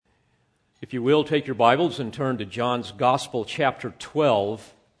If you will, take your Bibles and turn to John's Gospel, chapter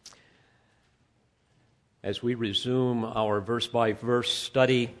 12, as we resume our verse-by-verse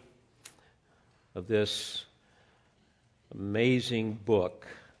study of this amazing book.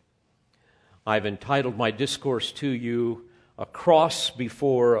 I've entitled my discourse to you, A Cross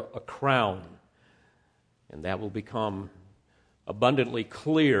Before a Crown, and that will become abundantly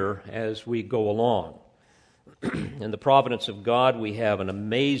clear as we go along. In the providence of God, we have an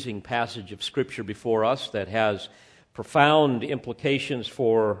amazing passage of Scripture before us that has profound implications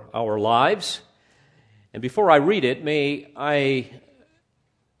for our lives. And before I read it, may I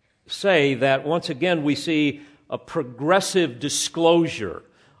say that once again we see a progressive disclosure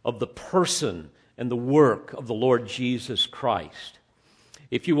of the person and the work of the Lord Jesus Christ.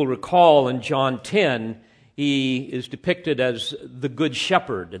 If you will recall, in John 10, he is depicted as the good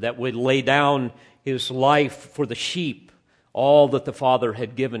shepherd that would lay down his life for the sheep, all that the Father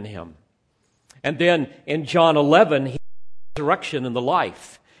had given him. And then in John 11, he is the resurrection and the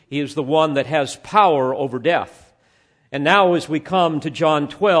life. He is the one that has power over death. And now as we come to John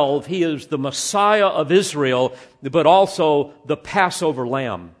 12, he is the Messiah of Israel, but also the Passover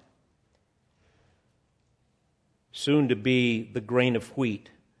lamb, soon to be the grain of wheat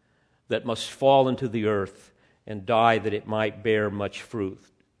that must fall into the earth and die that it might bear much fruit.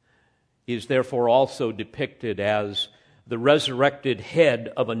 He is therefore also depicted as the resurrected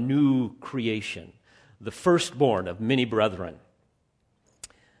head of a new creation, the firstborn of many brethren.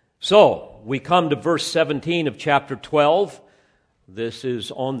 So, we come to verse 17 of chapter 12. This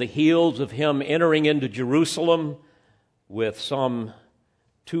is on the heels of him entering into Jerusalem with some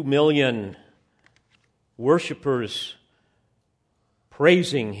 2 million worshipers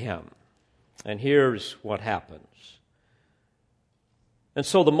praising him. And here's what happens. And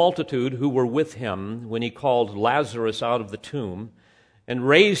so the multitude who were with him when he called Lazarus out of the tomb and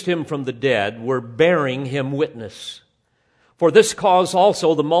raised him from the dead were bearing him witness. For this cause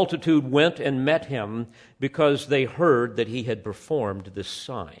also the multitude went and met him, because they heard that he had performed this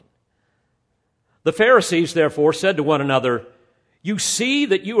sign. The Pharisees therefore said to one another, "You see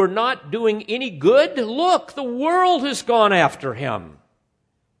that you are not doing any good? Look, the world has gone after him."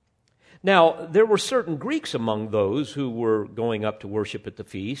 Now, there were certain Greeks among those who were going up to worship at the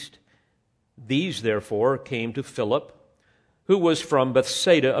feast. These, therefore, came to Philip, who was from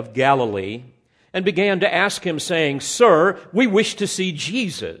Bethsaida of Galilee, and began to ask him, saying, "Sir, we wish to see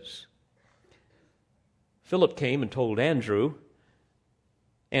Jesus." Philip came and told Andrew.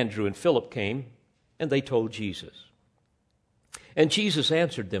 Andrew and Philip came, and they told Jesus. And Jesus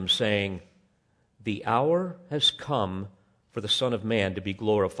answered them, saying, "The hour has come for the Son of Man to be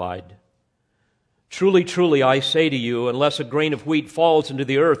glorified. Truly, truly, I say to you, unless a grain of wheat falls into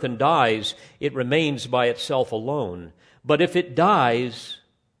the earth and dies, it remains by itself alone. But if it dies,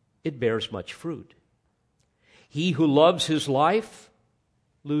 it bears much fruit. He who loves his life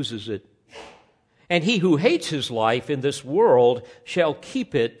loses it, and he who hates his life in this world shall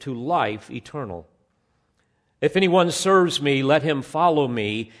keep it to life eternal. If anyone serves me, let him follow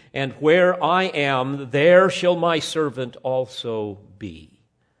me, and where I am, there shall my servant also be.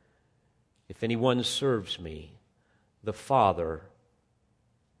 If anyone serves me, the Father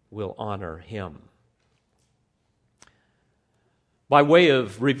will honor him." By way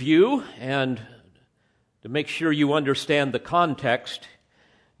of review, and to make sure you understand the context,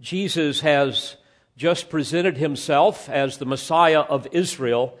 Jesus has just presented himself as the Messiah of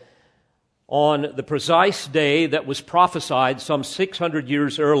Israel on the precise day that was prophesied some 600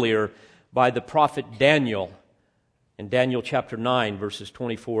 years earlier by the prophet Daniel, in Daniel chapter 9, verses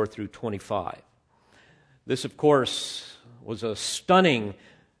 24 through 25. This, of course, was a stunning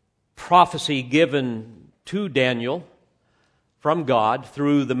prophecy given to Daniel from God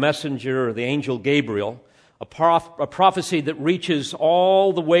through the messenger, the angel Gabriel, a prophecy that reaches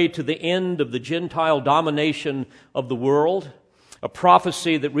all the way to the end of the Gentile domination of the world, a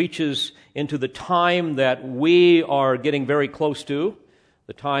prophecy that reaches into the time that we are getting very close to,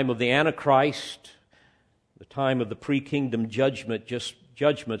 the time of the Antichrist, the time of the pre-kingdom judgments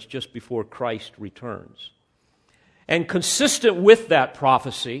just before Christ returns. And consistent with that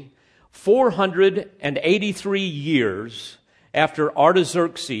prophecy, 483 years after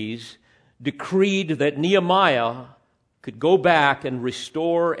Artaxerxes decreed that Nehemiah could go back and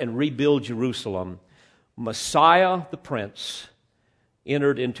restore and rebuild Jerusalem, Messiah the Prince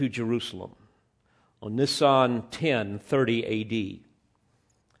entered into Jerusalem on Nisan 1030 A.D.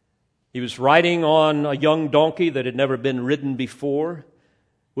 He was riding on a young donkey that had never been ridden before,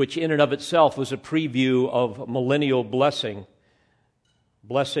 which in and of itself was a preview of millennial blessing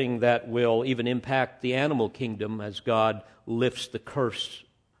that will even impact the animal kingdom as God lifts the curse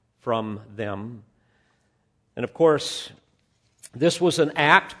from them. And of course, this was an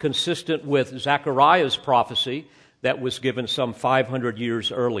act consistent with Zechariah's prophecy that was given some 500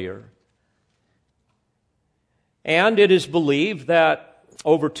 years earlier. And it is believed that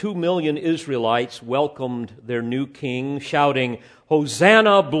over 2 million Israelites welcomed their new king, shouting,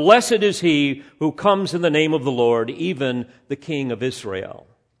 "Hosanna, blessed is he who comes in the name of the Lord, even the King of Israel."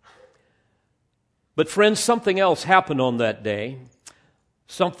 But friends, something else happened on that day,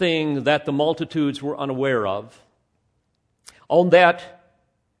 something that the multitudes were unaware of. On that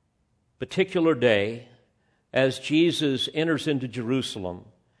particular day, as Jesus enters into Jerusalem,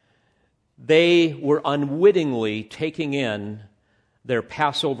 they were unwittingly taking in their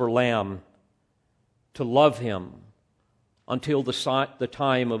Passover lamb to love him until the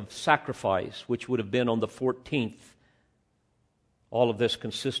time of sacrifice, which would have been on the 14th. All of this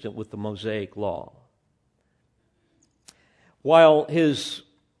consistent with the Mosaic law. While his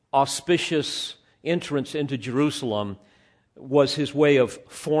auspicious entrance into Jerusalem was his way of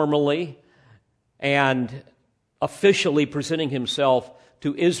formally and officially presenting himself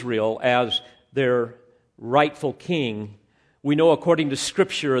to Israel as their rightful king, we know according to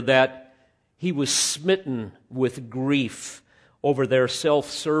Scripture that he was smitten with grief over their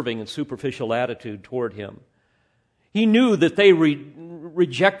self-serving and superficial attitude toward him. He knew that they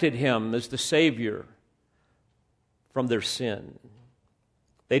rejected him as the Savior from their sin.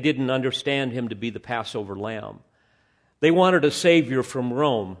 They didn't understand him to be the Passover lamb. They wanted a Savior from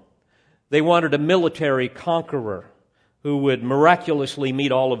Rome. They wanted a military conqueror who would miraculously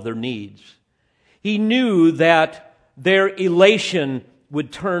meet all of their needs. He knew that their elation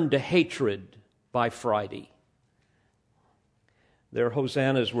would turn to hatred by Friday. Their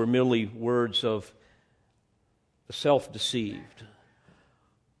hosannas were merely words of the self-deceived,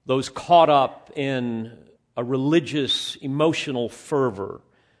 those caught up in a religious, emotional fervor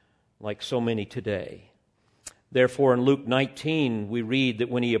like so many today. Therefore, in Luke 19, we read that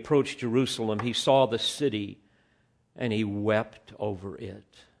when he approached Jerusalem, he saw the city and he wept over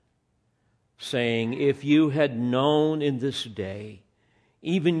it, saying, "If you had known in this day,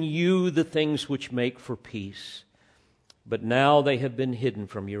 even you, the things which make for peace, but now they have been hidden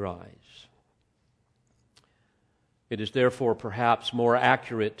from your eyes." It is therefore perhaps more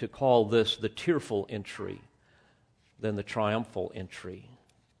accurate to call this the tearful entry than the triumphal entry.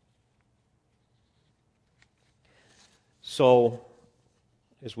 So,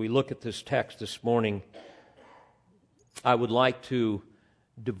 as we look at this text this morning, I would like to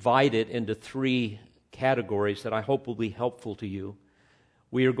divide it into 3 categories that I hope will be helpful to you.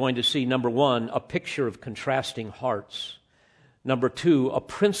 We are going to see, number 1, a picture of contrasting hearts. Number 2, a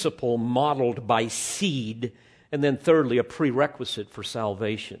principle modeled by seed. And then thirdly, a prerequisite for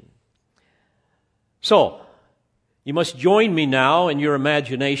salvation. So, you must join me now in your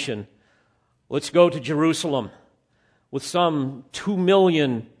imagination. Let's go to Jerusalem with some 2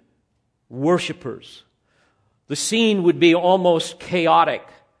 million worshipers. The scene would be almost chaotic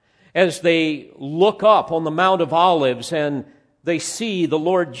as they look up on the Mount of Olives and they see the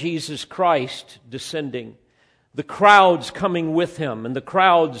Lord Jesus Christ descending. The crowds coming with him and the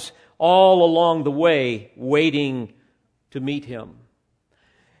crowds all along the way waiting to meet him.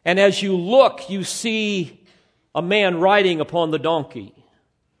 And as you look, you see a man riding upon the donkey.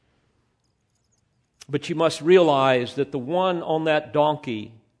 But you must realize that the one on that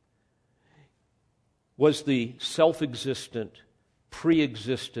donkey was the self-existent,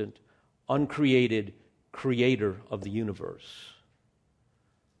 pre-existent, uncreated creator of the universe.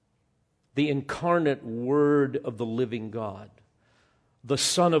 The incarnate Word of the living God, the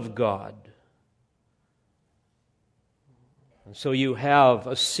Son of God. And so you have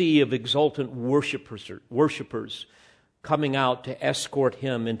a sea of exultant worshipers coming out to escort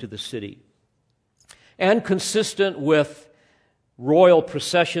him into the city. And consistent with royal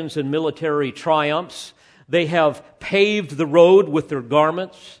processions and military triumphs, they have paved the road with their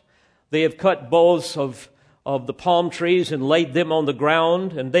garments. They have cut boughs of the palm trees and laid them on the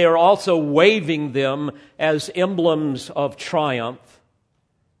ground, and they are also waving them as emblems of triumph.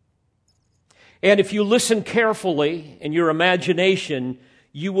 And if you listen carefully in your imagination,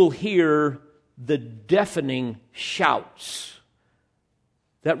 you will hear the deafening shouts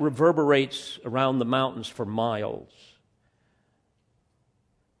that reverberates around the mountains for miles.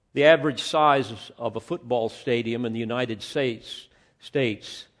 The average size of a football stadium in the United States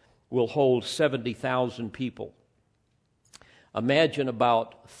will hold 70,000 people. Imagine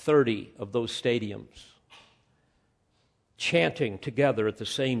about 30 of those stadiums chanting together at the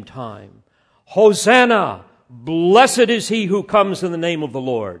same time, "Hosanna! Blessed is he who comes in the name of the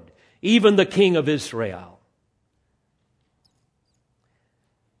Lord, even the King of Israel."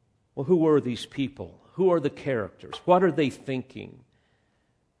 Well, who were these people? Who are the characters? What are they thinking?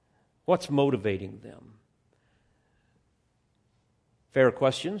 What's motivating them? Fair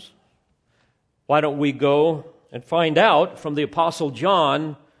questions. Why don't we go and find out from the Apostle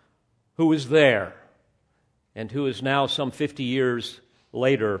John who was there and who is now some 50 years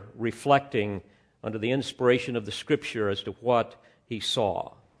later reflecting under the inspiration of the Scripture as to what he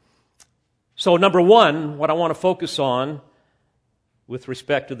saw. So, number one, what I want to focus on with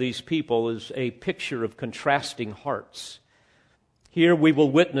respect to these people is a picture of contrasting hearts. Here we will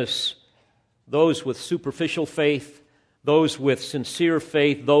witness those with superficial faith, those with sincere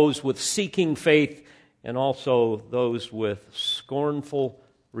faith, those with seeking faith, and also those with scornful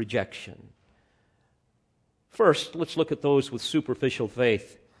rejection. First, let's look at those with superficial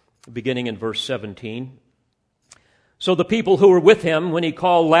faith, beginning in verse 17. So the people who were with him when he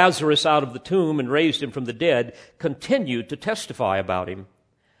called Lazarus out of the tomb and raised him from the dead continued to testify about him.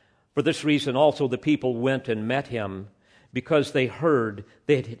 For this reason also the people went and met him, because they heard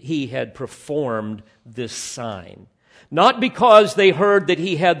that he had performed this sign. Not because they heard that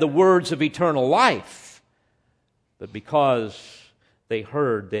he had the words of eternal life, but because they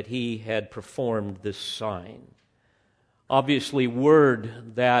heard that he had performed this sign. Obviously,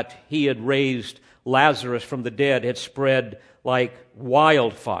 word that he had raised Lazarus from the dead had spread like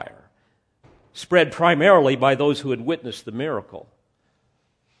wildfire, spread primarily by those who had witnessed the miracle.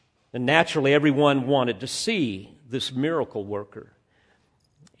 And naturally, everyone wanted to see this miracle worker.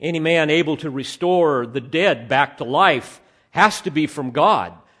 Any man able to restore the dead back to life has to be from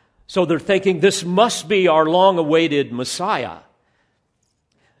God. So they're thinking, this must be our long-awaited Messiah.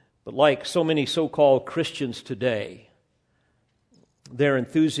 But like so many so-called Christians today, their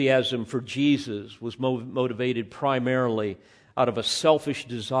enthusiasm for Jesus was motivated primarily out of a selfish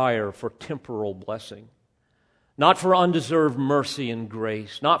desire for temporal blessing, not for undeserved mercy and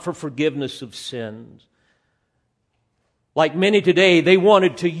grace, not for forgiveness of sins. Like many today, they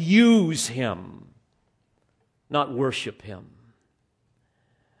wanted to use him, not worship him.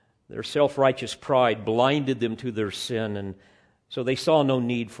 Their self-righteous pride blinded them to their sin, and so they saw no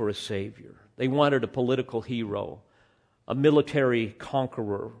need for a Savior. They wanted a political hero, a military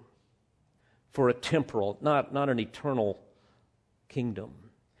conqueror for a temporal, not an eternal kingdom.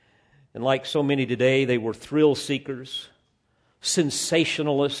 And like so many today, they were thrill seekers,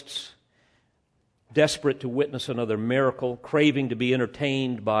 sensationalists, desperate to witness another miracle, craving to be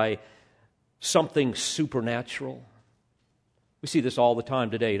entertained by something supernatural. We see this all the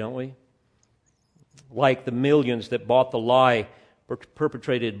time today, don't we? Like the millions that bought the lie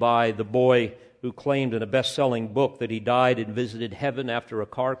perpetrated by the boy who claimed in a best-selling book that he died and visited heaven after a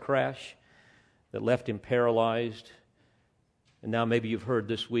car crash that left him paralyzed. And now maybe you've heard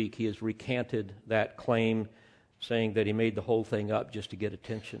this week he has recanted that claim, saying that he made the whole thing up just to get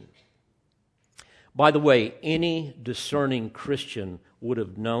attention. By the way, any discerning Christian would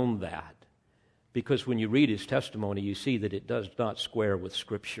have known that, because when you read his testimony, you see that it does not square with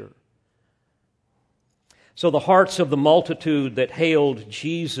Scripture. So the hearts of the multitude that hailed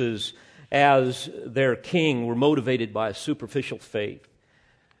Jesus as their king were motivated by a superficial faith.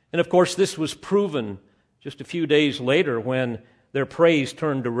 And of course, this was proven just a few days later when their praise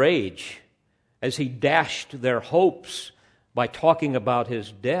turned to rage as he dashed their hopes by talking about his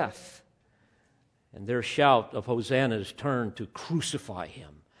death. And their shout of hosannas turned to crucify him.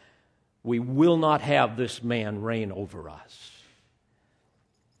 We will not have this man reign over us.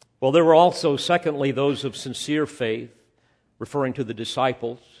 Well, there were also, secondly, those of sincere faith, referring to the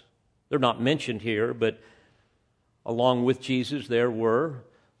disciples. They're not mentioned here, but along with Jesus, there were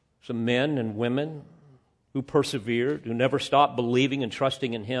some men and women who persevered, who never stopped believing and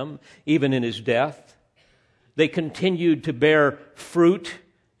trusting in him, even in his death. They continued to bear fruit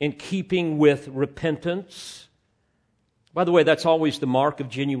in keeping with repentance. By the way, that's always the mark of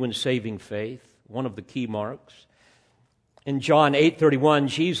genuine saving faith, one of the key marks. In John 8:31,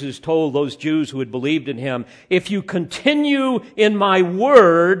 Jesus told those Jews who had believed in him, "If you continue in my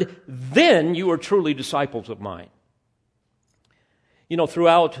word, then you are truly disciples of mine." You know,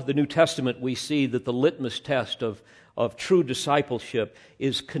 throughout the New Testament, we see that the litmus test of true discipleship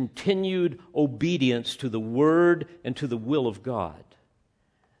is continued obedience to the word and to the will of God.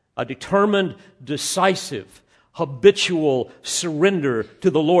 A determined, decisive, habitual surrender to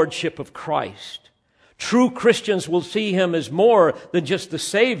the lordship of Christ. True Christians will see him as more than just the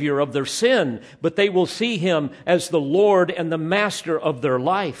Savior of their sin, but they will see him as the Lord and the Master of their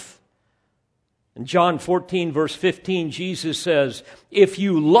life. In John 14, verse 15, Jesus says, "If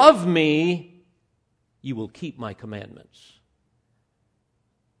you love me, you will keep my commandments."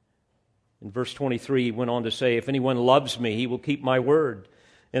 In verse 23, he went on to say, "If anyone loves me, he will keep my word,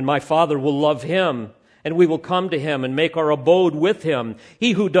 and my Father will love him, and we will come to him and make our abode with him.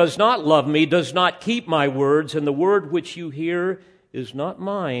 He who does not love me does not keep my words, and the word which you hear is not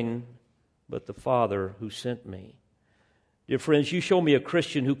mine, but the Father who sent me." Dear friends, you show me a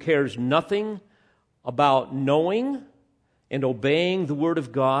Christian who cares nothing about knowing and obeying the Word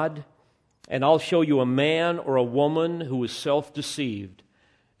of God, and I'll show you a man or a woman who is self-deceived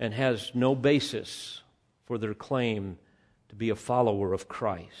and has no basis for their claim to be a follower of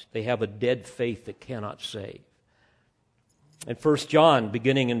Christ. They have a dead faith that cannot save. In 1 John,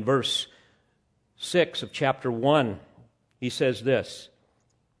 beginning in verse 6 of chapter 1, he says this,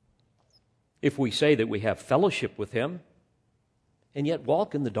 "If we say that we have fellowship with him and yet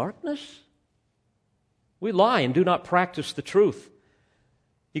walk in the darkness, we lie and do not practice the truth."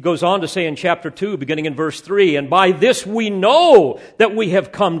 He goes on to say in chapter 2, beginning in verse 3, "And by this we know that we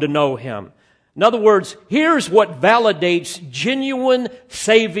have come to know him." In other words, here's what validates genuine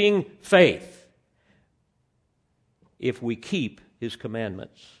saving faith: if we keep his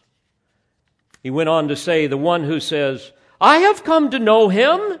commandments. He went on to say, "The one who says, 'I have come to know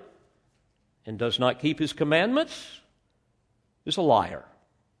him,' and does not keep his commandments is a liar,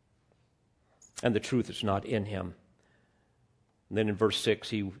 and the truth is not in him." And then in verse 6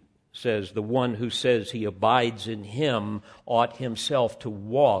 he says, "The one who says he abides in him ought himself to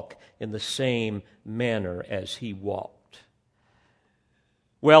walk in the same manner as he walked."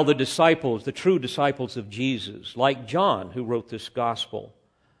 Well, the disciples, the true disciples of Jesus, like John who wrote this gospel,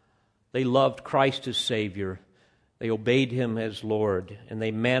 they loved Christ as Savior, they obeyed him as Lord, and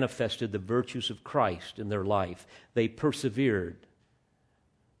they manifested the virtues of Christ in their life. They persevered.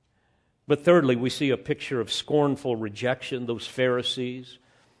 But thirdly, we see a picture of scornful rejection, those Pharisees.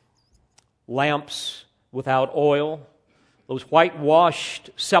 Lamps without oil, those whitewashed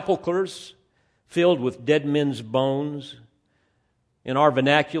sepulchres filled with dead men's bones. In our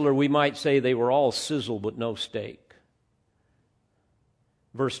vernacular, we might say they were all sizzle but no steak.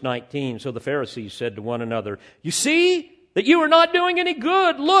 Verse 19, "So the Pharisees said to one another, 'You see that you are not doing any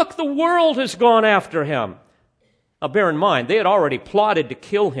good. Look, the world has gone after him.'" Now bear in mind, they had already plotted to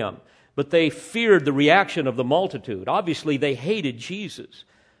kill him, but they feared the reaction of the multitude. Obviously, they hated Jesus,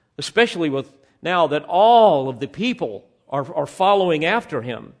 especially with now that all of the people are following after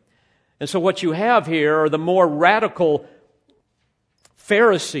him. And so what you have here are the more radical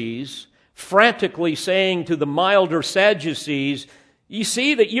Pharisees frantically saying to the milder Sadducees, "You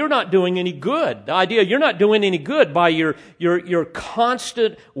see that you're not doing any good." The idea, you're not doing any good by your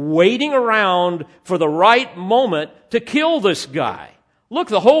constant waiting around for the right moment to kill this guy. Look,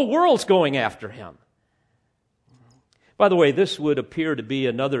 the whole world's going after him. By the way, this would appear to be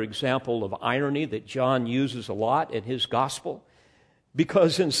another example of irony that John uses a lot in his gospel,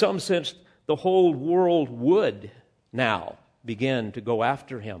 because in some sense, the whole world would now begin to go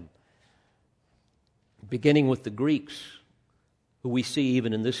after him, beginning with the Greeks, who we see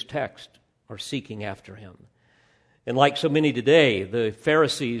even in this text are seeking after him. And like so many today, the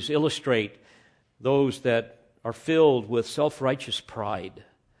Pharisees illustrate those that are filled with self-righteous pride.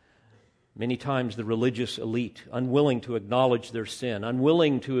 Many times the religious elite, unwilling to acknowledge their sin,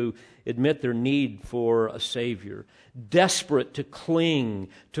 unwilling to admit their need for a Savior, desperate to cling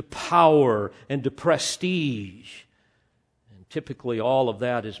to power and to prestige. And typically all of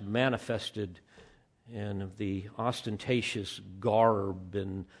that is manifested in the ostentatious garb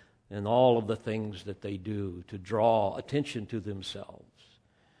and all of the things that they do to draw attention to themselves.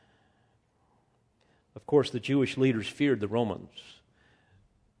 Of course, the Jewish leaders feared the Romans.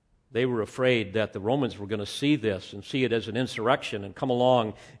 They were afraid that the Romans were going to see this and see it as an insurrection and come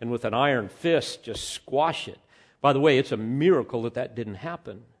along and with an iron fist just squash it. By the way, it's a miracle that that didn't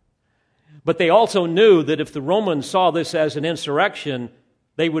happen. But they also knew that if the Romans saw this as an insurrection,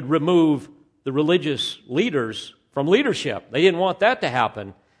 they would remove the religious leaders from leadership. They didn't want that to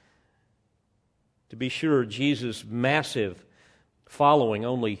happen. To be sure, Jesus' massive following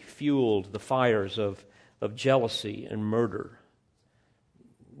only fueled the fires of jealousy and murder.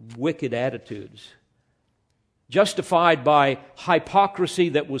 Wicked attitudes, justified by hypocrisy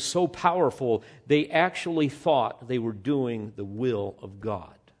that was so powerful, they actually thought they were doing the will of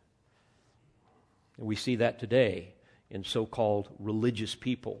God. And we see that today in so-called religious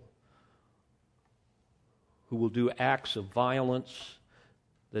people who will do acts of violence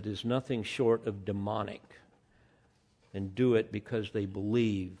that is nothing short of demonic, and do it because they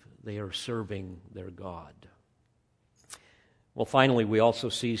believe they are serving their God. Well, finally, we also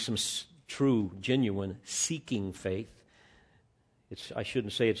see some true, genuine, seeking faith. I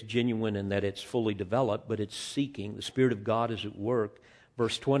shouldn't say it's genuine in that it's fully developed, but it's seeking. The Spirit of God is at work.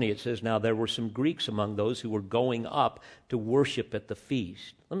 Verse 20, it says, "Now there were some Greeks among those who were going up to worship at the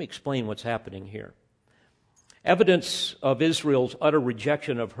feast." Let me explain what's happening here. Evidence of Israel's utter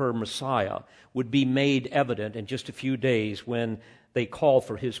rejection of her Messiah would be made evident in just a few days when they call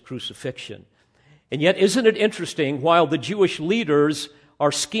for his crucifixion. And yet, isn't it interesting, while the Jewish leaders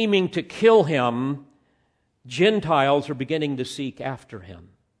are scheming to kill him, Gentiles are beginning to seek after him.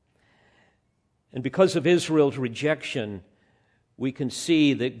 And because of Israel's rejection, we can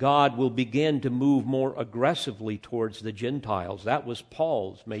see that God will begin to move more aggressively towards the Gentiles. That was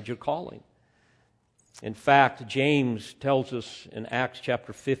Paul's major calling. In fact, James tells us in Acts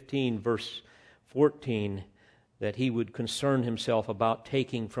chapter 15, verse 14, that he would concern himself about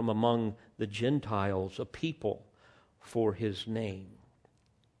taking from among the Gentiles a people for his name.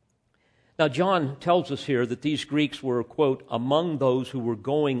 Now, John tells us here that these Greeks were, quote, among those who were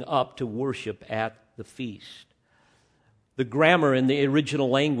going up to worship at the feast. The grammar in the original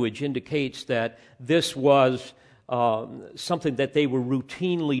language indicates that this was something that they were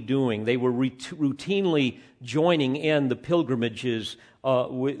routinely doing. They were routinely joining in the pilgrimages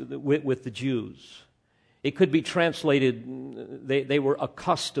with the Jews. It could be translated, they were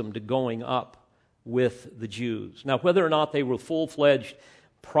accustomed to going up with the Jews. Now, whether or not they were full-fledged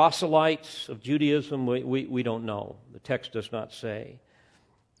proselytes of Judaism, we don't know. The text does not say.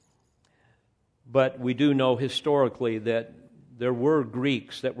 But we do know historically that there were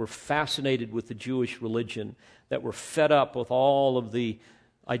Greeks that were fascinated with the Jewish religion, that were fed up with all of the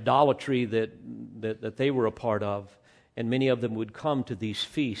idolatry that they were a part of, and many of them would come to these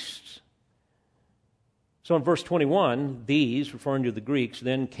feasts. So in verse 21, these, referring to the Greeks,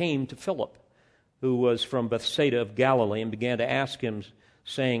 then came to Philip, who was from Bethsaida of Galilee, and began to ask him,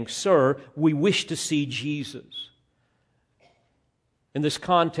 saying, "Sir, we wish to see Jesus." In this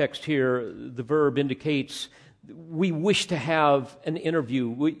context here, the verb indicates we wish to have an interview.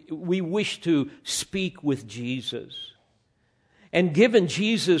 We wish to speak with Jesus. And given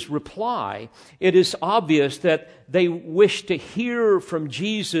Jesus' reply, it is obvious that they wish to hear from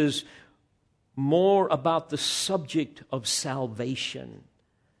Jesus more about the subject of salvation.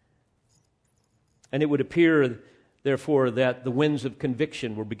 And it would appear, therefore, that the winds of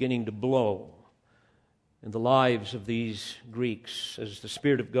conviction were beginning to blow in the lives of these Greeks as the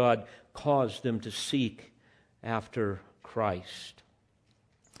Spirit of God caused them to seek after Christ.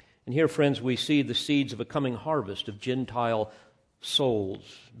 And here, friends, we see the seeds of a coming harvest of Gentile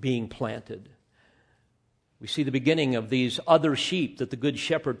souls being planted. We see the beginning of these other sheep that the Good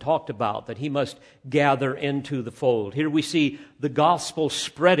Shepherd talked about, that he must gather into the fold. Here we see the gospel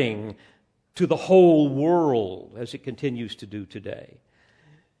spreading to the whole world as it continues to do today.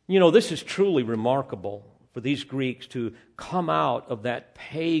 You know, this is truly remarkable for these Greeks to come out of that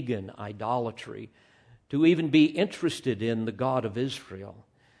pagan idolatry, to even be interested in the God of Israel.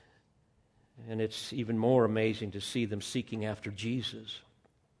 And it's even more amazing to see them seeking after Jesus.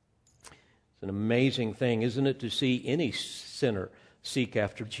 It's an amazing thing, isn't it, to see any sinner seek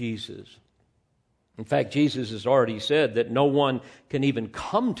after Jesus. In fact, Jesus has already said that no one can even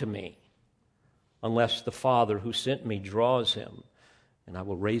come to me unless the Father who sent me draws him, and I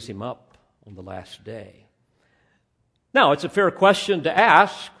will raise him up on the last day. Now, it's a fair question to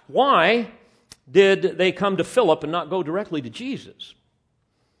ask, why did they come to Philip and not go directly to Jesus?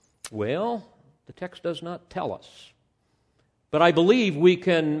 Well, the text does not tell us. But I believe we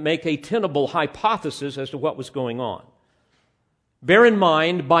can make a tenable hypothesis as to what was going on. Bear in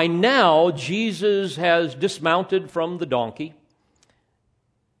mind, by now, Jesus has dismounted from the donkey.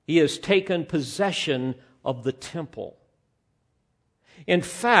 He has taken possession of the temple. In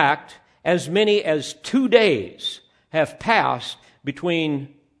fact, as many as 2 days have passed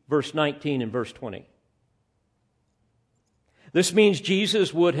between verse 19 and verse 20. This means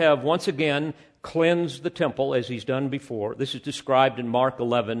Jesus would have once again cleansed the temple as he's done before. This is described in Mark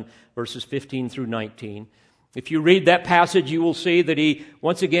 11, verses 15 through 19. If you read that passage, you will see that he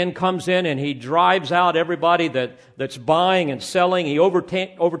once again comes in and he drives out everybody that's buying and selling. He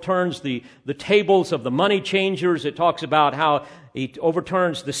overturns the tables of the money changers. It talks about how he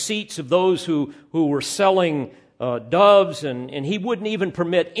overturns the seats of those who were selling doves, and he wouldn't even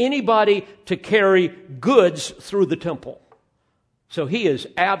permit anybody to carry goods through the temple. So he has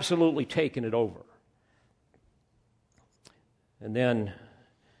absolutely taken it over. And then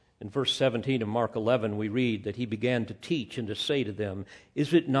in verse 17 of Mark 11, we read that he began to teach and to say to them,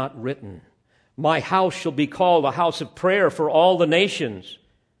 "Is it not written, 'My house shall be called a house of prayer for all the nations'?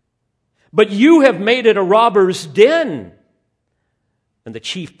 But you have made it a robber's den." And the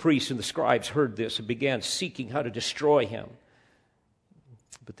chief priests and the scribes heard this and began seeking how to destroy him.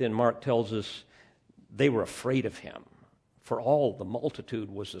 But then Mark tells us they were afraid of him, for all the multitude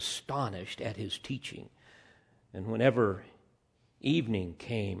was astonished at his teaching. And whenever evening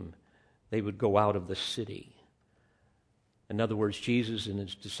came, they would go out of the city. In other words, Jesus and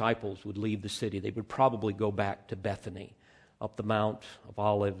his disciples would leave the city. They would probably go back to Bethany, up the Mount of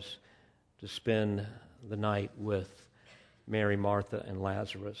Olives, to spend the night with Mary, Martha, and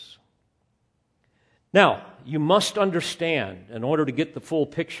Lazarus. Now, you must understand, in order to get the full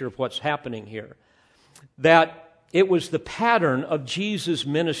picture of what's happening here, that it was the pattern of Jesus'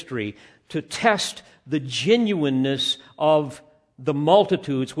 ministry to test the genuineness of the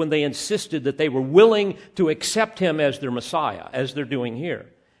multitudes when they insisted that they were willing to accept him as their Messiah, as they're doing here.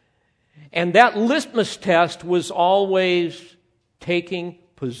 And that litmus test was always taking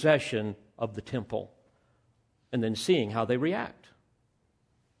possession of the temple and then seeing how they react.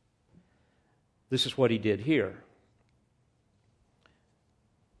 This is what he did here.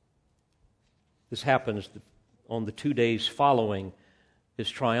 This happens on the 2 days following his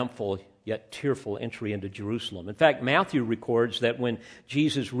triumphal yet tearful entry into Jerusalem. In fact, Matthew records that when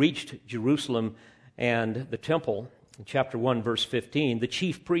Jesus reached Jerusalem and the temple, in chapter 1, verse 15, the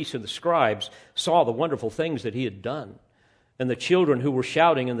chief priests and the scribes saw the wonderful things that he had done. And the children who were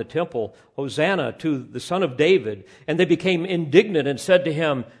shouting in the temple, "Hosanna to the Son of David," and they became indignant and said to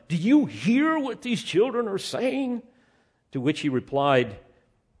him, "Do you hear what these children are saying?" To which he replied,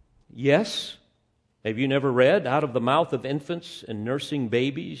 "Yes. Have you never read, out of the mouth of infants and nursing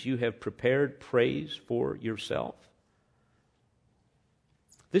babies you have prepared praise for yourself?"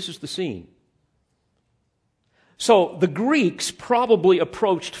 This is the scene. So the Greeks probably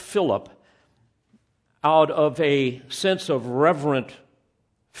approached Philip out of a sense of reverent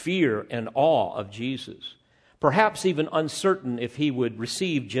fear and awe of Jesus, perhaps even uncertain if he would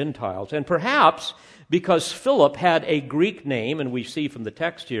receive Gentiles, and perhaps because Philip had a Greek name, and we see from the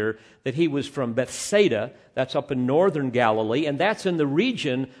text here that he was from Bethsaida, that's up in northern Galilee, and that's in the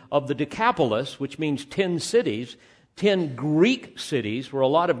region of the Decapolis, which means 10 cities, 10 Greek cities where a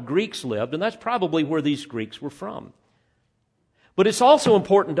lot of Greeks lived, and that's probably where these Greeks were from. But it's also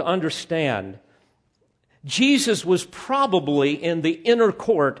important to understand Jesus was probably in the inner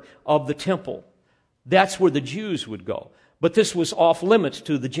court of the temple. That's where the Jews would go. But this was off limits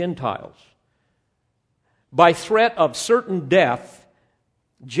to the Gentiles. By threat of certain death,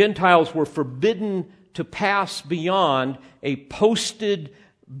 Gentiles were forbidden to pass beyond a posted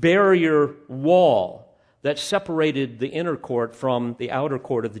barrier wall that separated the inner court from the outer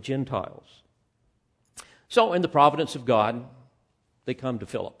court of the Gentiles. So, in the providence of God, they come to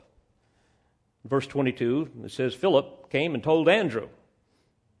Philip. Verse 22, it says, Philip came and told Andrew.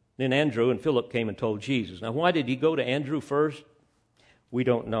 Then Andrew and Philip came and told Jesus. Now, why did he go to Andrew first? We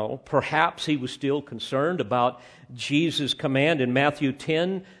don't know. Perhaps he was still concerned about Jesus' command in Matthew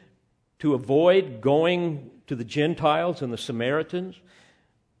 10 to avoid going to the Gentiles and the Samaritans.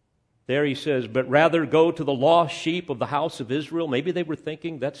 There he says, but rather go to the lost sheep of the house of Israel. Maybe they were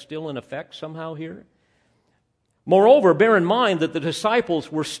thinking that's still in effect somehow here. Moreover, bear in mind that the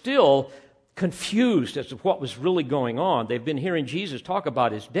disciples were still confused as to what was really going on. They've been hearing Jesus talk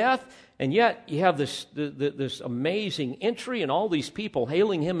about his death, and yet you have this amazing entry and all these people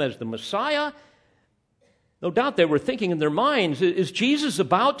hailing him as the Messiah. No doubt they were thinking in their minds, is Jesus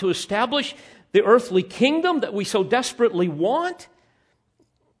about to establish the earthly kingdom that we so desperately want?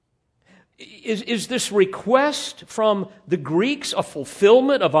 Is this request from the Greeks a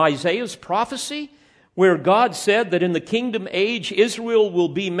fulfillment of Isaiah's prophecy, where God said that in the kingdom age Israel will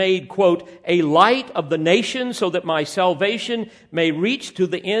be made, quote, a light of the nations so that my salvation may reach to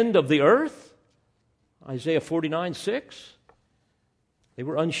the end of the earth? Isaiah 49:6. They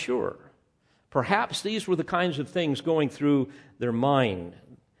were unsure. Perhaps these were the kinds of things going through their mind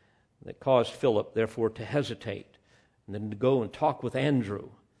that caused Philip, therefore, to hesitate and then to go and talk with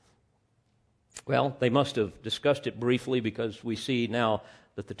Andrew. Well, they must have discussed it briefly, because we see now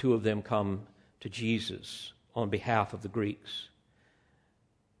that the two of them come to Jesus on behalf of the Greeks.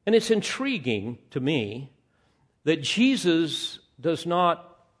 And it's intriguing to me that Jesus does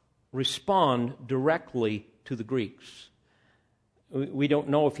not respond directly to the Greeks. We don't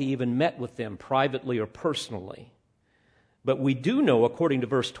know if he even met with them privately or personally. But we do know, according to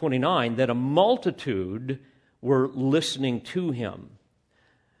verse 29, that a multitude were listening to him.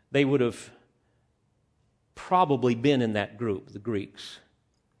 They would have probably been in that group, the Greeks.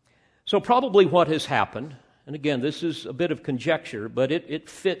 So probably what has happened, and again, this is a bit of conjecture, but it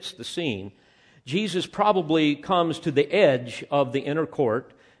fits the scene. Jesus probably comes to the edge of the inner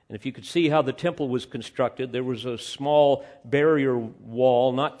court, and if you could see how the temple was constructed, there was a small barrier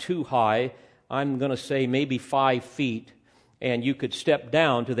wall, not too high, I'm going to say maybe 5 feet, and you could step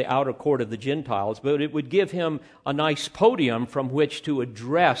down to the outer court of the Gentiles, but it would give him a nice podium from which to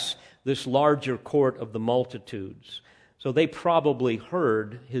address this larger court of the multitudes. So they probably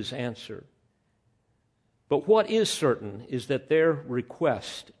heard his answer. But what is certain is that their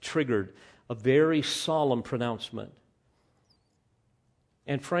request triggered a very solemn pronouncement,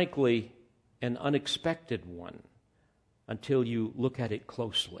 and frankly, an unexpected one until you look at it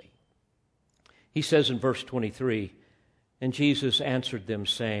closely. He says in verse 23, "And Jesus answered them,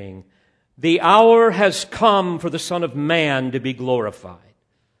 saying, 'The hour has come for the Son of Man to be glorified.'"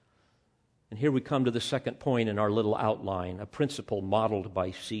 And here we come to the second point in our little outline, a principle modeled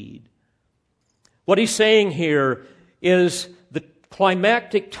by seed. What he's saying here is the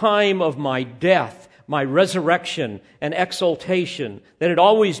climactic time of my death, my resurrection and exaltation that had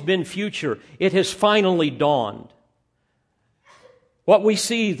always been future, it has finally dawned. What we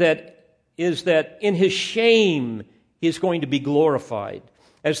see is that in his shame he is going to be glorified.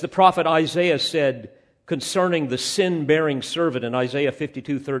 As the prophet Isaiah said concerning the sin-bearing servant in Isaiah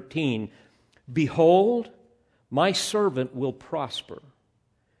 52:13, "Behold, my servant will prosper.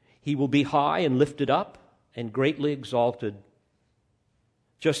 He will be high and lifted up and greatly exalted.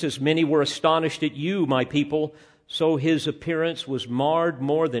 Just as many were astonished at you, my people, so his appearance was marred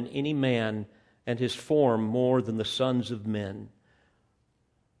more than any man, and his form more than the sons of men."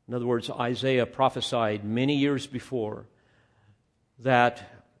 In other words, Isaiah prophesied many years before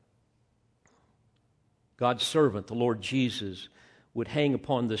that God's servant, the Lord Jesus, would hang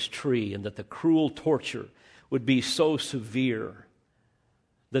upon this tree, and that the cruel torture would be so severe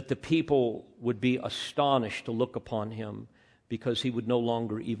that the people would be astonished to look upon him, because he would no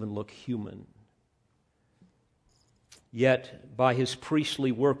longer even look human. Yet, by his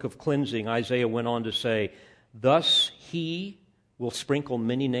priestly work of cleansing, Isaiah went on to say, "Thus he will sprinkle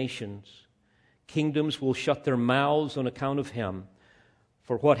many nations. Kingdoms will shut their mouths on account of him.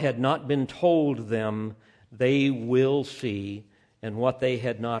 For what had not been told them, they will see, and what they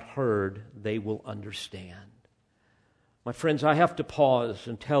had not heard, they will understand." My friends, I have to pause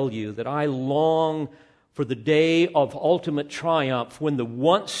and tell you that I long for the day of ultimate triumph when the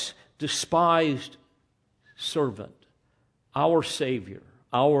once despised servant, our Savior,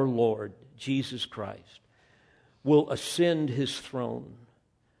 our Lord, Jesus Christ, will ascend his throne.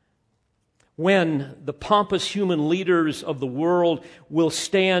 When the pompous human leaders of the world will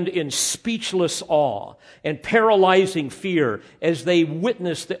stand in speechless awe and paralyzing fear as they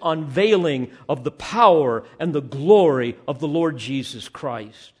witness the unveiling of the power and the glory of the Lord Jesus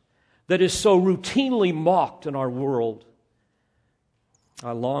Christ that is so routinely mocked in our world.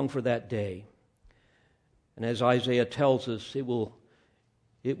 I long for that day. And as Isaiah tells us, it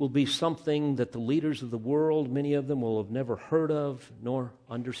will be something that the leaders of the world, many of them, will have never heard of nor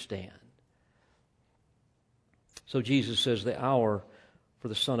understand. So Jesus says the hour for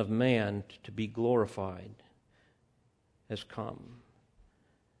the Son of Man to be glorified has come.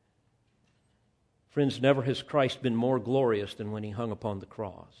 Friends, never has Christ been more glorious than when he hung upon the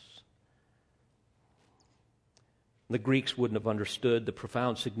cross. The Greeks wouldn't have understood the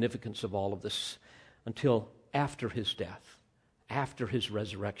profound significance of all of this until after his death, after his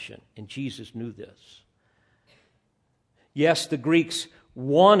resurrection, and Jesus knew this. Yes, the Greeks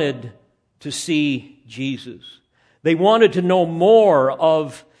wanted to see Jesus. They wanted to know more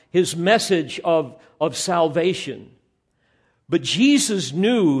of his message of salvation. But Jesus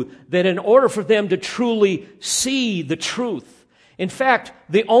knew that in order for them to truly see the truth, in fact,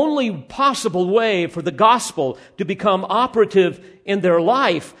 the only possible way for the gospel to become operative in their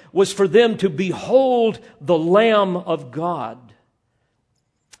life was for them to behold the Lamb of God.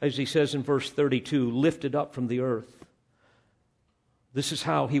 As he says in verse 32, lifted up from the earth. This is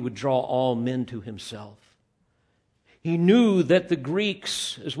how he would draw all men to himself. He knew that the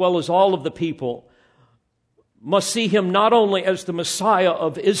Greeks, as well as all of the people, must see him not only as the Messiah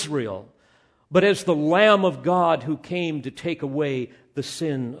of Israel, but as the Lamb of God who came to take away the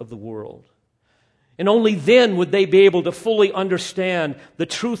sin of the world. And only then would they be able to fully understand the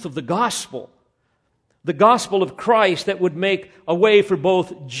truth of the gospel of Christ that would make a way for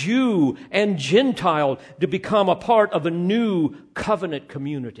both Jew and Gentile to become a part of a new covenant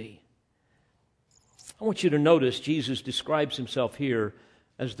community. I want you to notice Jesus describes himself here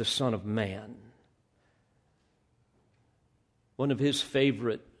as the Son of Man. One of his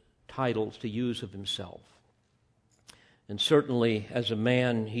favorite titles to use of himself. And certainly as a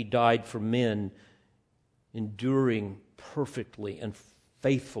man, he died for men, enduring perfectly and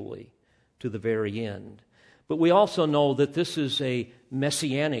faithfully to the very end. But we also know that this is a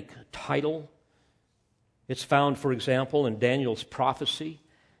messianic title. It's found, for example, in Daniel's prophecy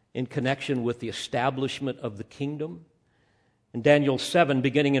in connection with the establishment of the kingdom. In Daniel 7,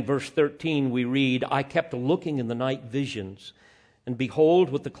 beginning in verse 13, we read, I kept looking in the night visions, and behold,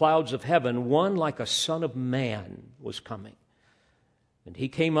 with the clouds of heaven, one like a son of man was coming. And he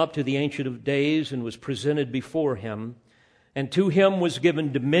came up to the Ancient of Days and was presented before him. And to him was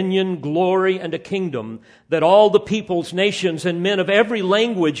given dominion, glory, and a kingdom, that all the peoples, nations, and men of every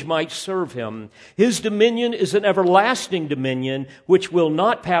language might serve him. His dominion is an everlasting dominion which will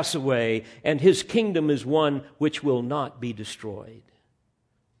not pass away, and his kingdom is one which will not be destroyed.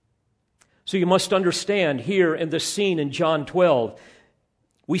 So you must understand here in this scene in John 12,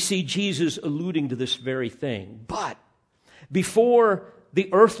 we see Jesus alluding to this very thing. But before the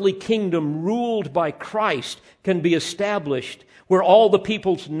earthly kingdom ruled by Christ can be established, where all the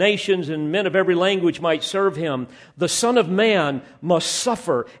peoples, nations, and men of every language might serve him, the Son of Man must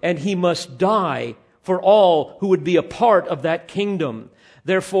suffer and he must die for all who would be a part of that kingdom.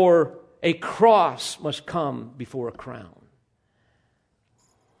 Therefore, a cross must come before a crown.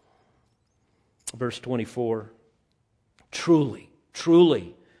 Verse 24, truly,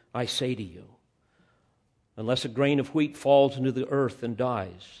 truly, I say to you, unless a grain of wheat falls into the earth and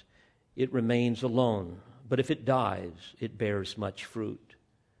dies, it remains alone. But if it dies, it bears much fruit.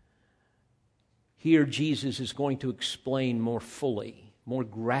 Here, Jesus is going to explain more fully, more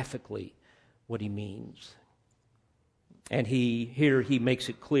graphically, what he means. And he makes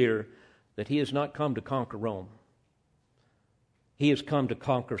it clear that he has not come to conquer Rome. He has come to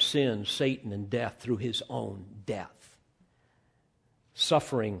conquer sin, Satan, and death through his own death.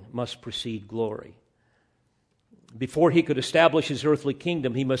 Suffering must precede glory. Before he could establish his earthly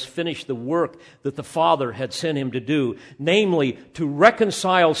kingdom, he must finish the work that the Father had sent him to do, namely to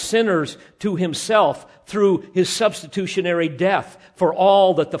reconcile sinners to himself through his substitutionary death for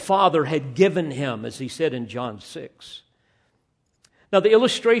all that the Father had given him, as he said in John 6. Now, the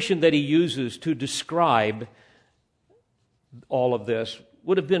illustration that he uses to describe all of this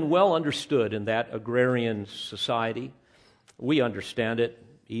would have been well understood in that agrarian society. We understand it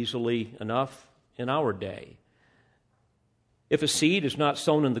easily enough in our day. If a seed is not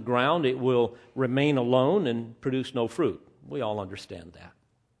sown in the ground, it will remain alone and produce no fruit. We all understand that.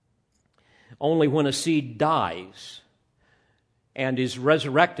 Only when a seed dies and is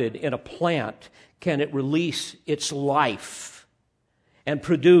resurrected in a plant can it release its life and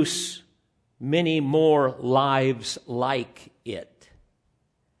produce many more lives like it.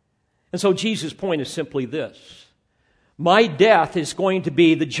 And so Jesus' point is simply this. My death is going to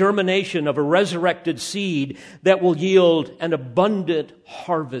be the germination of a resurrected seed that will yield an abundant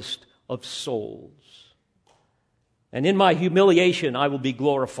harvest of souls. And in my humiliation, I will be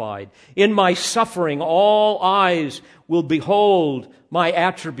glorified. In my suffering, all eyes will behold my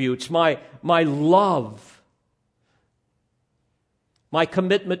attributes, my love, my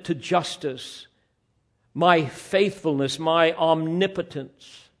commitment to justice, my faithfulness, my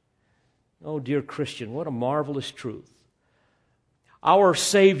omnipotence. Oh, dear Christian, what a marvelous truth. Our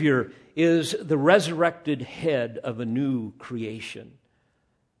Savior is the resurrected head of a new creation.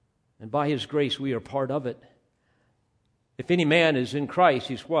 And by his grace, we are part of it. If any man is in Christ,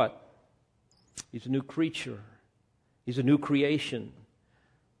 he's what? He's a new creature. He's a new creation.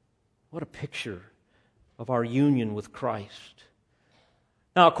 What a picture of our union with Christ.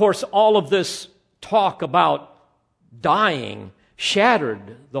 Now, of course, all of this talk about dying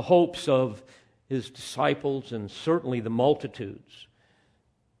shattered the hopes of his disciples and certainly the multitudes,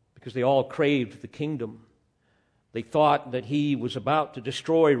 because they all craved the kingdom. They thought that he was about to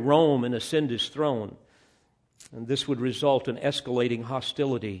destroy Rome and ascend his throne. And this would result in escalating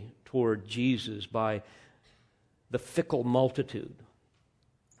hostility toward Jesus by the fickle multitude.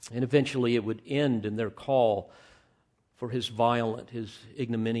 And eventually it would end in their call for his violent, his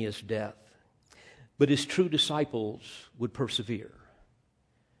ignominious death. But his true disciples would persevere,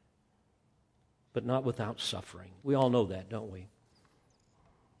 but not without suffering. We all know that, don't we?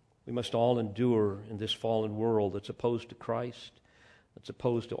 We must all endure in this fallen world that's opposed to Christ, that's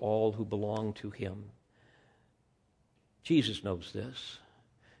opposed to all who belong to him. Jesus knows this.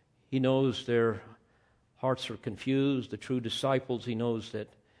 He knows their hearts are confused, the true disciples. He knows that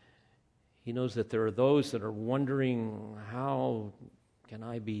there are those that are wondering, how can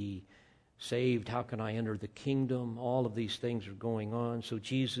I be saved? How can I enter the kingdom? All of these things are going on. So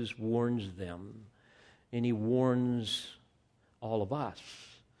Jesus warns them, and he warns all of us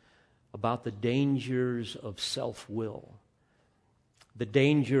about the dangers of self-will, the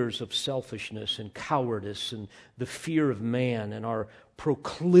dangers of selfishness and cowardice and the fear of man and our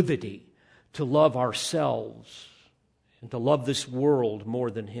proclivity to love ourselves and to love this world more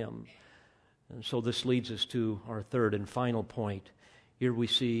than him. And so this leads us to our third and final point. Here we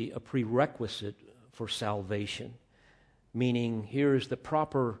see a prerequisite for salvation. meaning here's the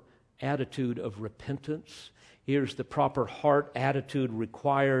proper attitude of repentance. Here's the proper heart attitude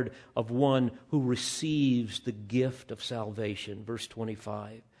required of one who receives the gift of salvation. Verse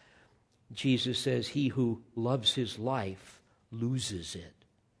 25, Jesus says, he who loves his life loses it.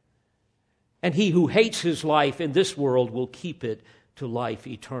 And he who hates his life in this world will keep it to life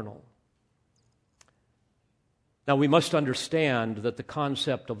eternal. Now we must understand that the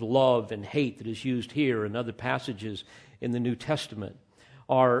concept of love and hate that is used here and other passages in the New Testament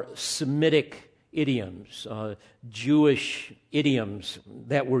are Semitic idioms, Jewish idioms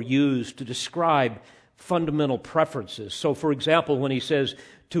that were used to describe fundamental preferences. So, for example, when he says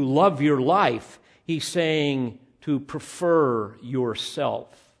to love your life, he's saying to prefer yourself.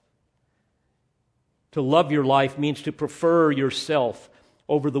 To love your life means to prefer yourself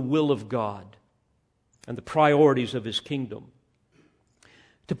over the will of God and the priorities of His kingdom.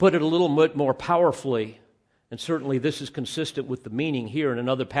 To put it a little bit more powerfully, and certainly this is consistent with the meaning here and in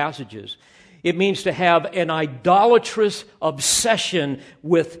other passages, it means to have an idolatrous obsession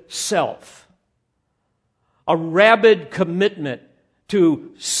with self, a rabid commitment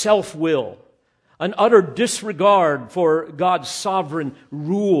to self-will, an utter disregard for God's sovereign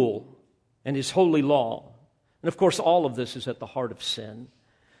rule and His holy law. And of course, all of this is at the heart of sin.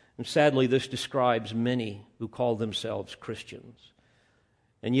 And sadly, this describes many who call themselves Christians.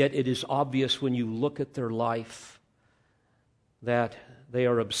 And yet it is obvious when you look at their life that they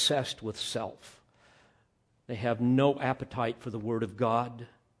are obsessed with self. They have no appetite for the Word of God.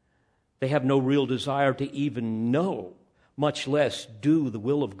 They have no real desire to even know, much less do the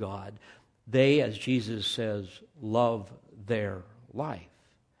will of God. They, as Jesus says, love their life.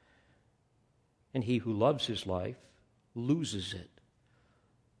 And he who loves his life loses it.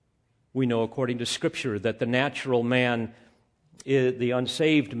 We know according to Scripture that the natural man, the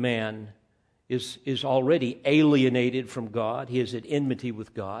unsaved man, is already alienated from God. He is at enmity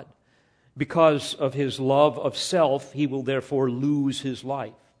with God. Because of his love of self, he will therefore lose his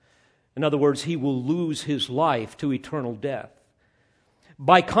life. In other words, he will lose his life to eternal death.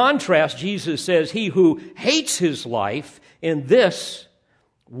 By contrast, Jesus says, he who hates his life in this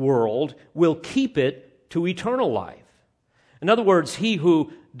world will keep it to eternal life. In other words, he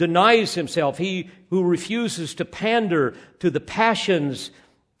who denies himself, he who refuses to pander to the passions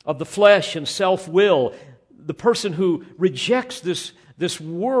of the flesh and self-will, the person who rejects this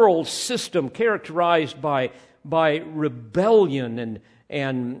world system characterized by rebellion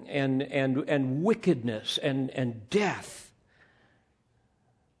and wickedness and death,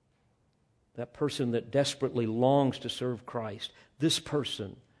 that person that desperately longs to serve Christ, this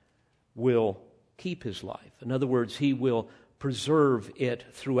person will keep his life. In other words, he will preserve it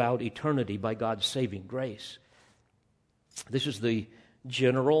throughout eternity by God's saving grace. This is the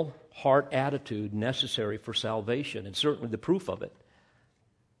general heart attitude necessary for salvation, and certainly the proof of it.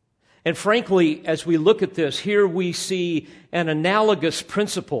 And frankly, as we look at this, here we see an analogous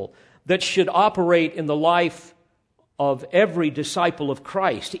principle that should operate in the life of every disciple of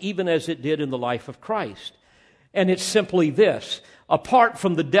Christ, even as it did in the life of Christ. And it's simply this: apart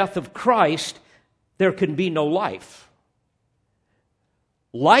from the death of Christ, there can be no life.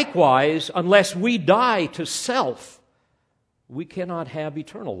 Likewise, unless we die to self, we cannot have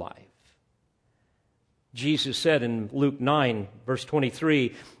eternal life. Jesus said in Luke 9, verse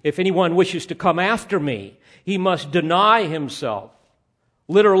 23, if anyone wishes to come after me, he must deny himself,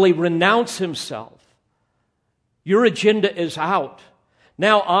 literally renounce himself. Your agenda is out.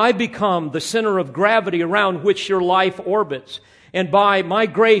 Now I become the center of gravity around which your life orbits. And by my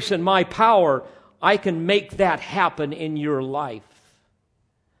grace and my power, I can make that happen in your life.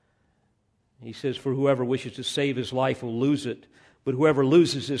 He says, for whoever wishes to save his life will lose it. But whoever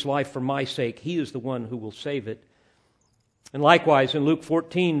loses his life for my sake, he is the one who will save it. And likewise, in Luke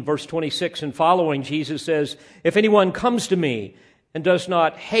 14, verse 26 and following, Jesus says, if anyone comes to me and does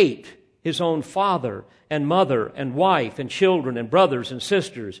not hate his own father and mother and wife and children and brothers and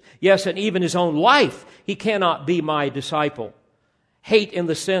sisters, yes, and even his own life, he cannot be my disciple. Hate in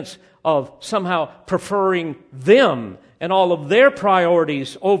the sense of somehow preferring them and all of their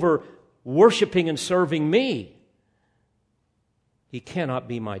priorities over worshiping and serving me. He cannot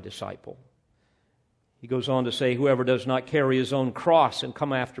be my disciple. He goes on to say, whoever does not carry his own cross and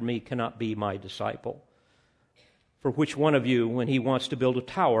come after me cannot be my disciple. For which one of you, when he wants to build a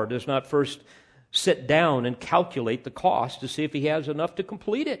tower, does not first sit down and calculate the cost to see if he has enough to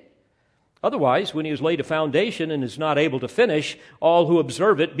complete it? Otherwise, when he has laid a foundation and is not able to finish, all who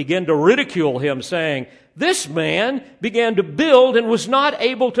observe it begin to ridicule him, saying, this man began to build and was not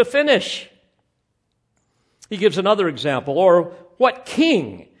able to finish. He gives another example. Or what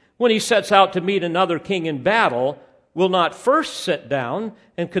king, when he sets out to meet another king in battle, will not first sit down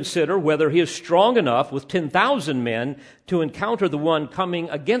and consider whether he is strong enough with 10,000 men to encounter the one coming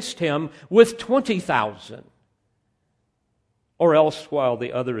against him with 20,000. Or else, while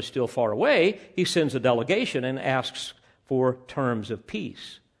the other is still far away, he sends a delegation and asks for terms of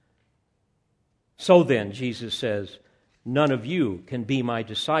peace. So then, Jesus says, none of you can be my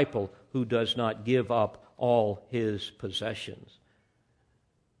disciple who does not give up all his possessions.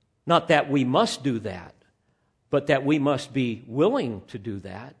 Not that we must do that, but that we must be willing to do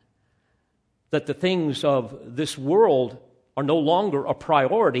that. That the things of this world are no longer a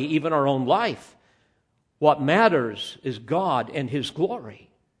priority, even our own life. What matters is God and His glory.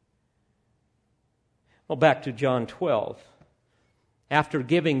 Well, back to John 12. After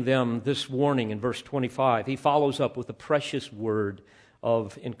giving them this warning in verse 25, He follows up with a precious word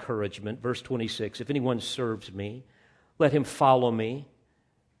of encouragement. Verse 26, if anyone serves me, let him follow me.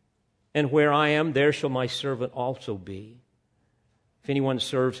 And where I am, there shall my servant also be. If anyone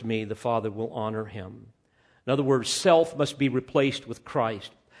serves me, the Father will honor him. In other words, self must be replaced with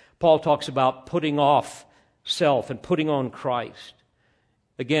Christ. Paul talks about putting off self and putting on Christ.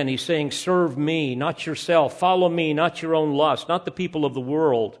 Again, he's saying, serve me, not yourself. Follow me, not your own lust, not the people of the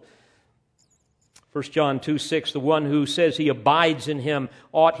world. 1 John 2:6, the one who says he abides in him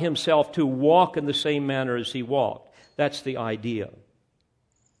ought himself to walk in the same manner as he walked. That's the idea.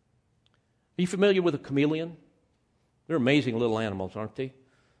 Are you familiar with a chameleon? They're amazing little animals, aren't they?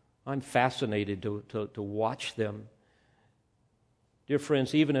 I'm fascinated to watch them. Dear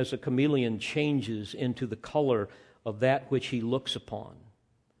friends, even as a chameleon changes into the color of that which he looks upon,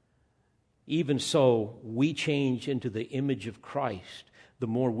 even so we change into the image of Christ the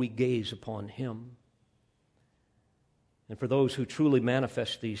more we gaze upon Him. And for those who truly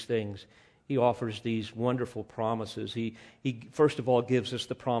manifest these things, He offers these wonderful promises. He first of all gives us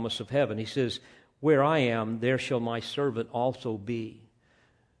the promise of heaven. He says, where I am, there shall my servant also be.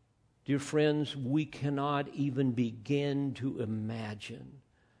 Dear friends, we cannot even begin to imagine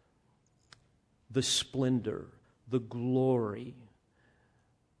the splendor, the glory,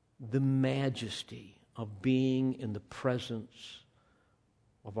 the majesty of being in the presence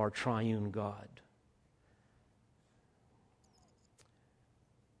of our triune God.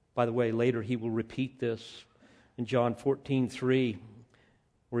 By the way, later he will repeat this in John 14:3,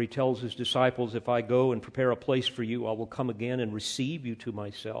 where he tells his disciples, if I go and prepare a place for you, I will come again and receive you to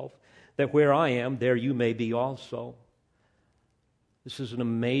myself, that where I am, there you may be also. This is an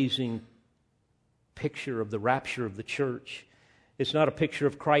amazing picture of the rapture of the church. It's not a picture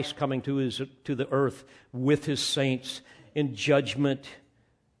of Christ coming to the earth with His saints in judgment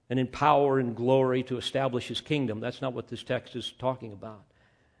and in power and glory to establish His kingdom. That's not what this text is talking about.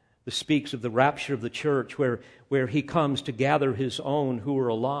 This speaks of the rapture of the church where He comes to gather His own who are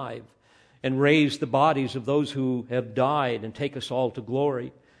alive and raise the bodies of those who have died and take us all to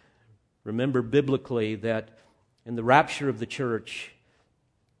glory. Remember biblically that in the rapture of the church,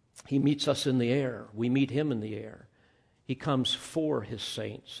 He meets us in the air. We meet Him in the air. He comes for His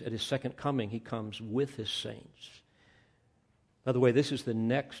saints. At His second coming, He comes with His saints. By the way, this is the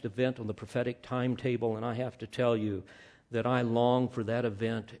next event on the prophetic timetable, and I have to tell you that I long for that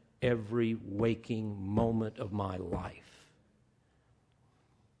event every waking moment of my life.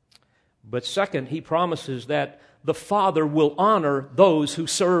 But second, He promises that the Father will honor those who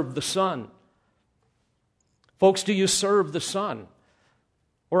serve the Son. Folks, do you serve the Son?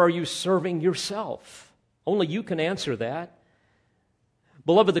 Or are you serving yourself? Only you can answer that.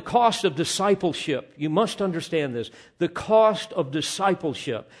 Beloved, the cost of discipleship, you must understand this, the cost of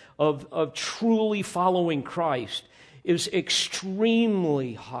discipleship, of truly following Christ, is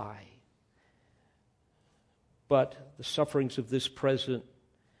extremely high. But the sufferings of this present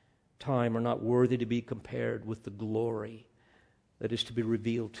time are not worthy to be compared with the glory that is to be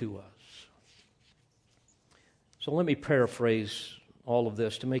revealed to us. So let me paraphrase all of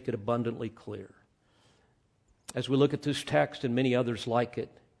this to make it abundantly clear. As we look at this text and many others like it,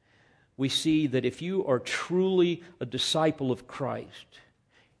 we see that if you are truly a disciple of Christ,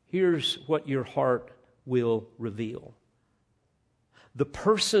 here's what your heart will reveal. The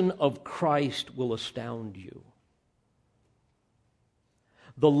person of Christ will astound you.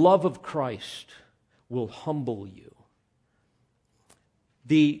 The love of Christ will humble you.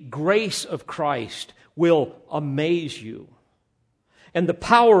 The grace of Christ will amaze you. And the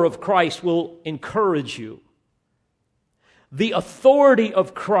power of Christ will encourage you. The authority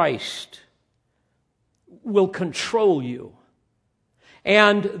of Christ will control you.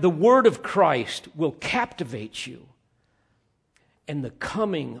 And the word of Christ will captivate you. And the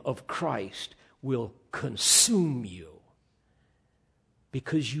coming of Christ will consume you.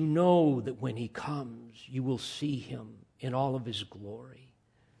 because you know that when he comes, you will see him in all of his glory.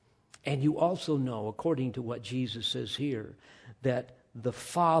 And you also know, according to what Jesus says here, that the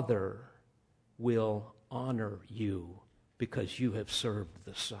Father will honor you because you have served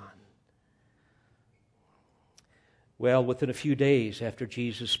the Son. Well, within a few days after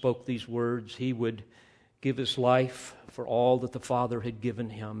Jesus spoke these words, he would give his life for all that the Father had given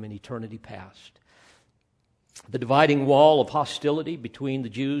him in eternity past. The dividing wall of hostility between the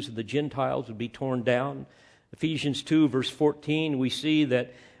Jews and the Gentiles would be torn down. Ephesians 2, verse 14, we see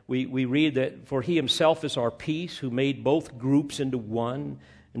that we read that, for he himself is our peace, who made both groups into one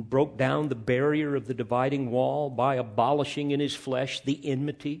and broke down the barrier of the dividing wall by abolishing in his flesh the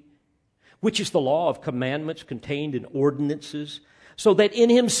enmity, which is the law of commandments contained in ordinances, so that in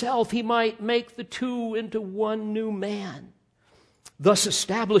himself he might make the two into one new man, thus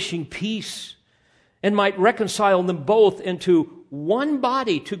establishing peace, and might reconcile them both into one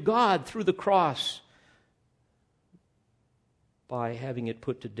body to God through the cross, by having it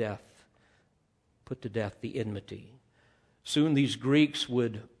put to death the enmity. Soon these Greeks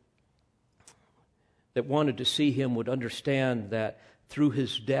that wanted to see him would understand that through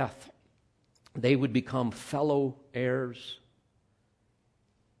his death they would become fellow heirs,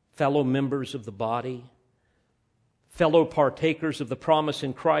 fellow members of the body, fellow partakers of the promise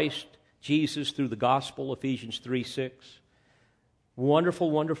in Christ Jesus through the gospel, Ephesians 3:6. Wonderful,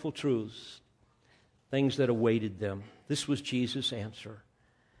 wonderful truths, things that awaited them. This was Jesus' answer,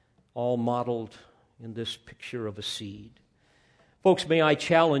 all modeled in this picture of a seed. Folks, may I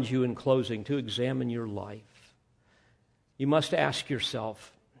challenge you in closing to examine your life. You must ask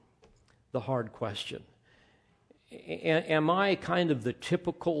yourself the hard question. Am I kind of the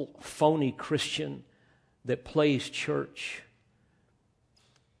typical phony Christian that plays church,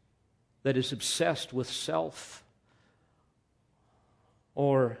 that is obsessed with self?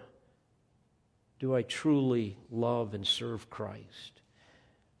 Or do I truly love and serve Christ?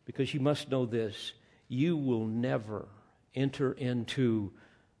 Because you must know this, you will never enter into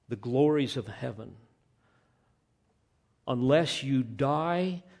the glories of heaven unless you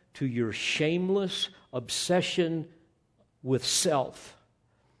die to your shameless obsession with self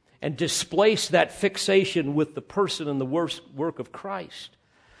and displace that fixation with the person and the work of Christ.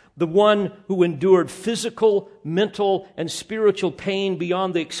 The one who endured physical, mental, and spiritual pain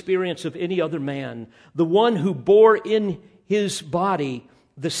beyond the experience of any other man. The one who bore in his body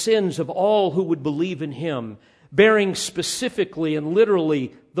the sins of all who would believe in him, bearing specifically and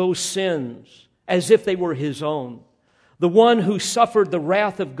literally those sins as if they were his own. The one who suffered the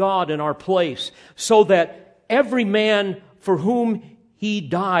wrath of God in our place, so that every man for whom he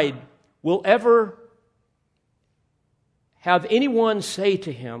died will ever have anyone say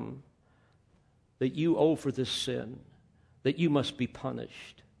to him that you owe for this sin, that you must be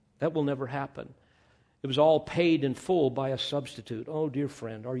punished. That will never happen. It was all paid in full by a substitute. Oh, dear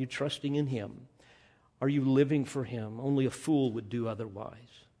friend, are you trusting in him? Are you living for him? Only a fool would do otherwise.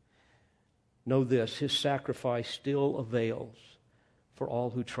 Know this, his sacrifice still avails for all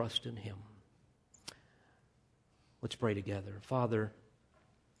who trust in him. Let's pray together. Father,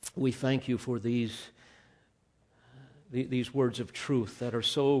 we thank you for these words of truth that are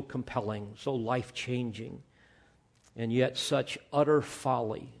so compelling, so life-changing, and yet such utter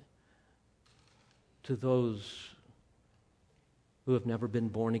folly to those who have never been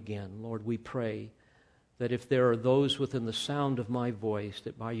born again. Lord, we pray that if there are those within the sound of my voice,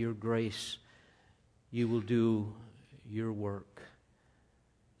 that by your grace you will do your work,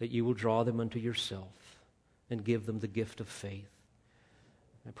 that you will draw them unto yourself and give them the gift of faith.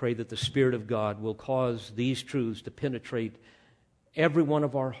 I pray that the Spirit of God will cause these truths to penetrate every one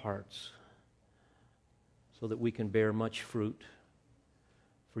of our hearts so that we can bear much fruit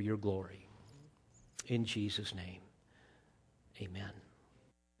for your glory. In Jesus' name, amen.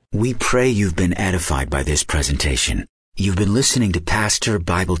 We pray you've been edified by this presentation. You've been listening to pastor,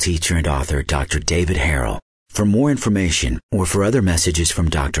 Bible teacher, and author Dr. David Harrell. For more information or for other messages from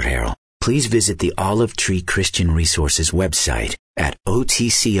Dr. Harrell, please visit the Olive Tree Christian Resources website at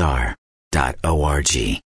otcr.org.